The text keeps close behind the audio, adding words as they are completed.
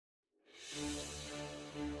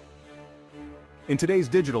In today's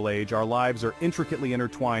digital age, our lives are intricately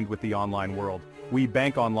intertwined with the online world. We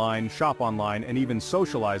bank online, shop online, and even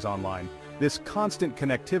socialize online. This constant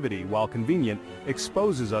connectivity, while convenient,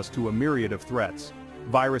 exposes us to a myriad of threats.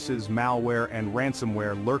 Viruses, malware, and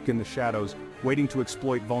ransomware lurk in the shadows, waiting to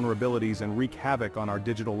exploit vulnerabilities and wreak havoc on our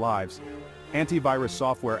digital lives. Antivirus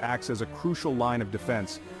software acts as a crucial line of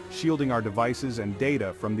defense, shielding our devices and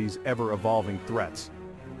data from these ever-evolving threats.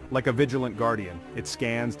 Like a vigilant guardian, it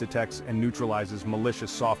scans, detects, and neutralizes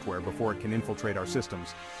malicious software before it can infiltrate our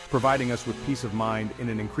systems, providing us with peace of mind in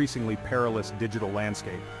an increasingly perilous digital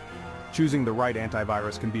landscape. Choosing the right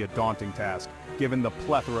antivirus can be a daunting task, given the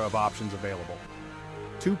plethora of options available.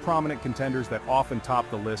 Two prominent contenders that often top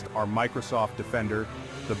the list are Microsoft Defender,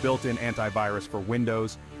 the built-in antivirus for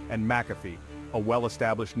Windows, and McAfee, a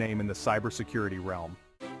well-established name in the cybersecurity realm.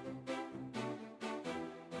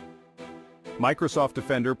 Microsoft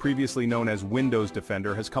Defender, previously known as Windows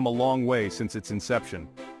Defender, has come a long way since its inception.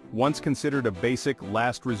 Once considered a basic,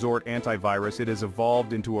 last-resort antivirus, it has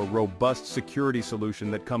evolved into a robust security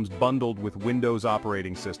solution that comes bundled with Windows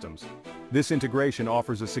operating systems. This integration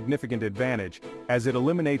offers a significant advantage, as it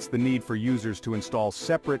eliminates the need for users to install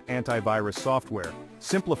separate antivirus software,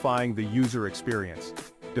 simplifying the user experience.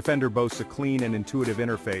 Defender boasts a clean and intuitive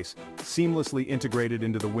interface, seamlessly integrated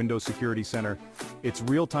into the Windows Security Center. Its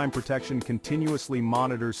real-time protection continuously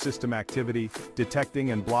monitors system activity,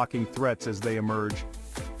 detecting and blocking threats as they emerge.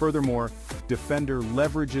 Furthermore, Defender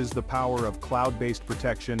leverages the power of cloud-based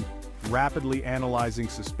protection, rapidly analyzing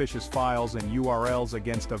suspicious files and URLs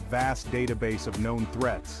against a vast database of known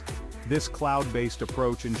threats. This cloud-based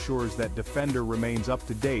approach ensures that Defender remains up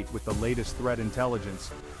to date with the latest threat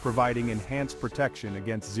intelligence, providing enhanced protection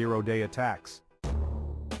against zero-day attacks.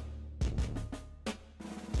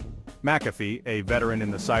 McAfee, a veteran in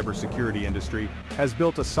the cybersecurity industry, has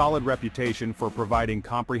built a solid reputation for providing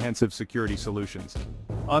comprehensive security solutions.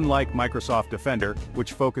 Unlike Microsoft Defender,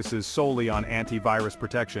 which focuses solely on antivirus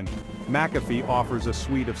protection, McAfee offers a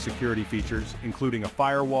suite of security features, including a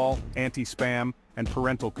firewall, anti-spam, and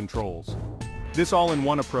parental controls. This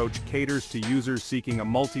all-in-one approach caters to users seeking a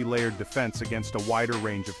multi-layered defense against a wider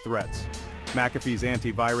range of threats. McAfee's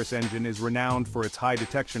antivirus engine is renowned for its high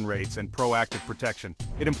detection rates and proactive protection.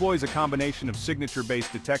 It employs a combination of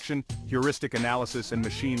signature-based detection, heuristic analysis, and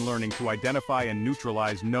machine learning to identify and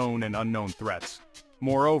neutralize known and unknown threats.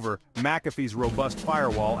 Moreover, McAfee's robust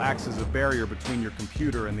firewall acts as a barrier between your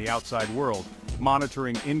computer and the outside world,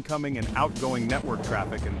 monitoring incoming and outgoing network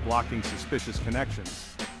traffic and blocking suspicious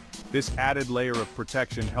connections. This added layer of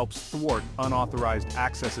protection helps thwart unauthorized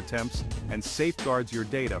access attempts and safeguards your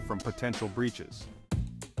data from potential breaches.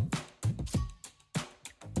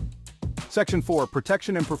 Section 4.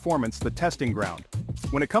 Protection and Performance, the testing ground.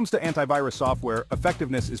 When it comes to antivirus software,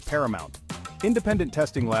 effectiveness is paramount. Independent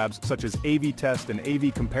testing labs such as AV-Test and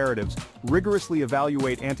AV-Comparatives rigorously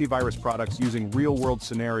evaluate antivirus products using real-world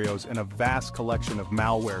scenarios and a vast collection of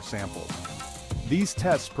malware samples. These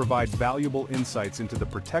tests provide valuable insights into the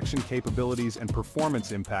protection capabilities and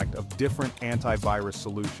performance impact of different antivirus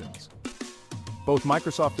solutions. Both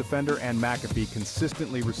Microsoft Defender and McAfee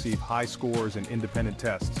consistently receive high scores in independent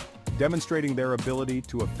tests, demonstrating their ability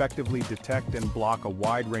to effectively detect and block a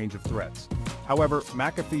wide range of threats. However,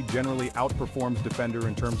 McAfee generally outperforms Defender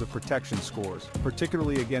in terms of protection scores,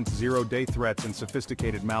 particularly against zero-day threats and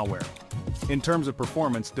sophisticated malware. In terms of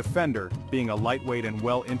performance, Defender, being a lightweight and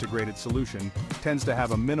well-integrated solution, tends to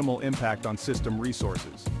have a minimal impact on system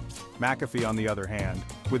resources. McAfee, on the other hand,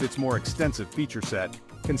 with its more extensive feature set,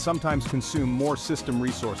 can sometimes consume more system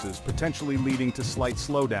resources, potentially leading to slight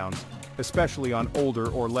slowdowns, especially on older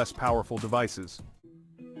or less powerful devices.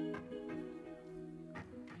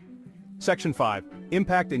 Section 5.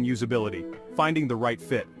 Impact and Usability, Finding the Right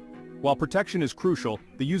Fit. While protection is crucial,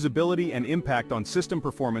 the usability and impact on system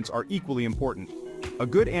performance are equally important. A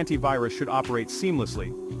good antivirus should operate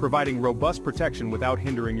seamlessly, providing robust protection without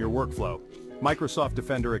hindering your workflow. Microsoft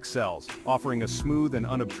Defender excels, offering a smooth and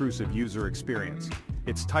unobtrusive user experience.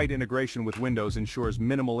 Its tight integration with Windows ensures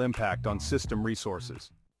minimal impact on system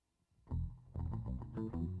resources.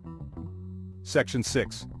 Section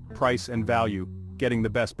 6. Price and Value, Getting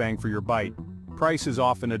the best bang for your bite. Price is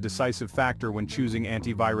often a decisive factor when choosing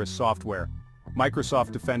antivirus software.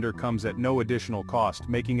 Microsoft Defender comes at no additional cost,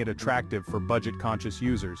 making it attractive for budget-conscious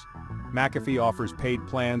users. McAfee offers paid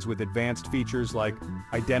plans with advanced features like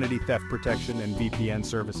identity theft protection and VPN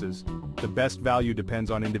services. The best value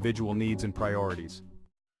depends on individual needs and priorities.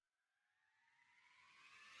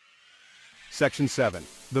 Section 7.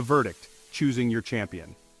 The Verdict, Choosing Your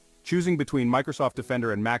Champion. Choosing between Microsoft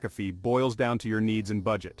Defender and McAfee boils down to your needs and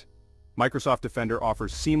budget. Microsoft Defender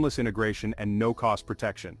offers seamless integration and no-cost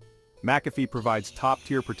protection. McAfee provides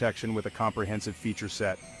top-tier protection with a comprehensive feature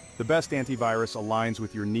set. The best antivirus aligns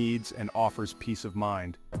with your needs and offers peace of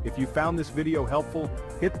mind. If you found this video helpful,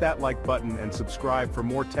 hit that like button and subscribe for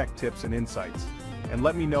more tech tips and insights. And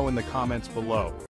let me know in the comments below.